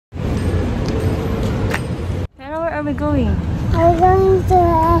are we going? We're going to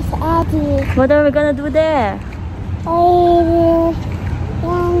Eddie. What are we gonna do there? We're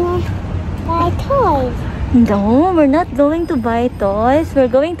gonna buy toys. No, we're not going to buy toys. We're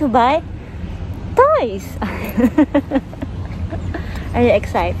going to buy toys. Are you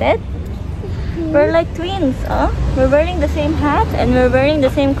excited? We're like twins, huh? We're wearing the same hat and we're wearing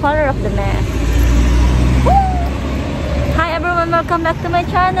the same color of the mask. Hi everyone, welcome back to my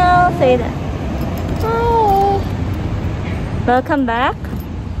channel. Say that. Hi. Welcome back.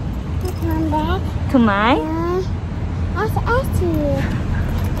 Welcome back. To my?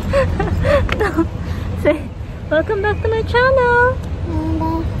 No. Say, welcome back to my channel. Welcome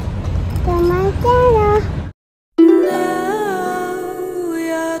back to my channel. Now we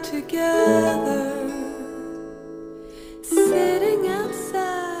are together, sitting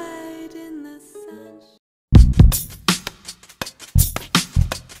outside in the sunshine.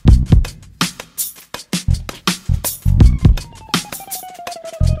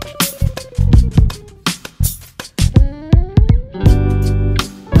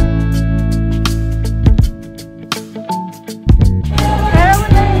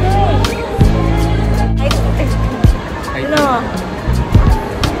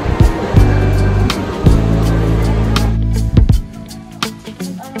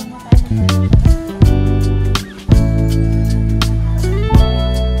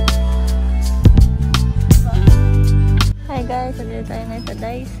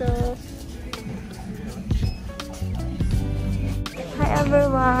 Hi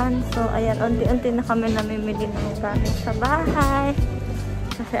everyone! So ayan, unti-unti na kami namimili ng gamit sa bahay.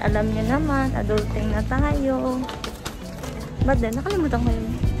 Kasi alam niyo naman, adulting na tayo. But then, nakalimutan ko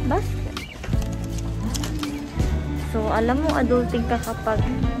yung basket. So alam mo, adulting ka kapag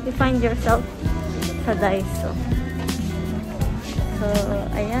you find yourself sa Daiso. So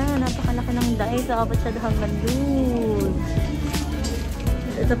ayan, napakalaki ng Daiso. Abot siya hanggang doon.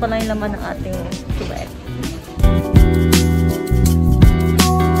 Ito pala yung laman ng ating tubig.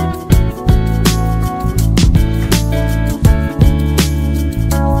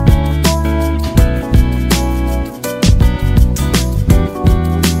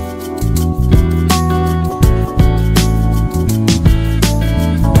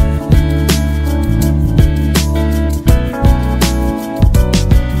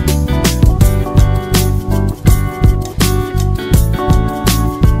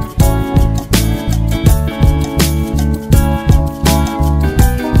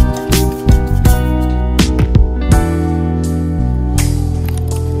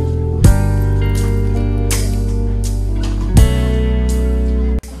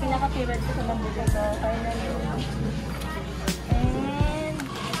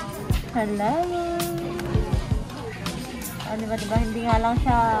 Hello! Oh, diba? Hindi nga lang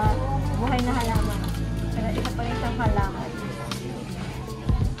siya buhay na halaman. Pero isa pa rin siyang halaman.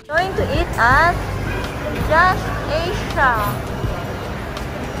 Going to eat at Just Asia.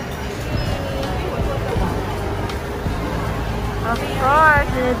 Of course,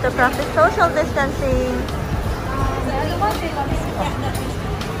 we need to practice social distancing.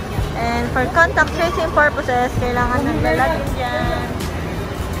 And for contact tracing purposes, kailangan ng lalagyan dyan.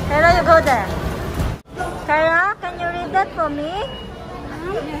 Kara, you go there. Kara, can you read that for me?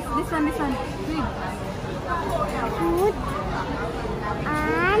 Yes, this one. Read. Food.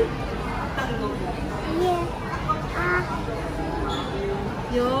 And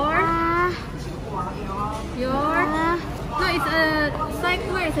No, it's a psych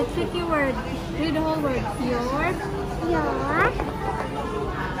word. It's a tricky word. Read the whole word. Your.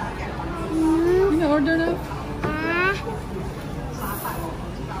 In order now.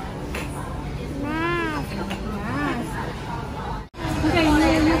 Okay,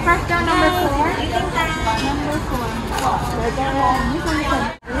 you press down number 4. Number 4.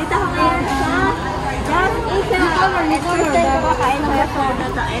 Dito ako ngayon sa Just Asia. First time ko kakain ng restaurant na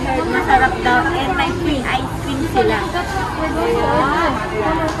to. I heard masarap daw and may free ice cream sila. I'm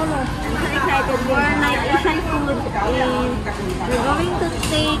so excited for my Asian food. We're going to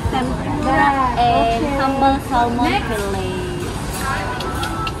take tempura and sambal salmon fillet.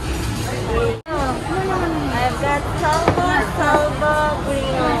 I've got salva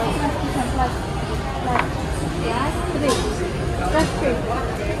grillo. Yes, 3. That's 3.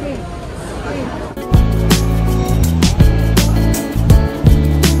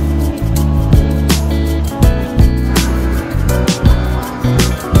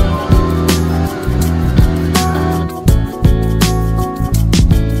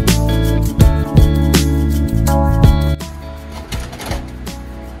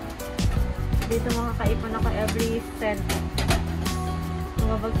 Dito makakaipon ako every cent.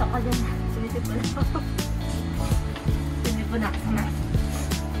 Bumabagsak ka dyan. Sinisip ko lang. Hindi po na.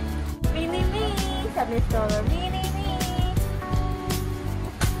 Mini-me! Sabi store, mini-me!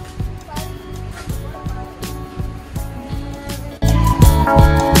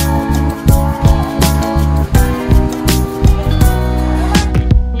 Bye.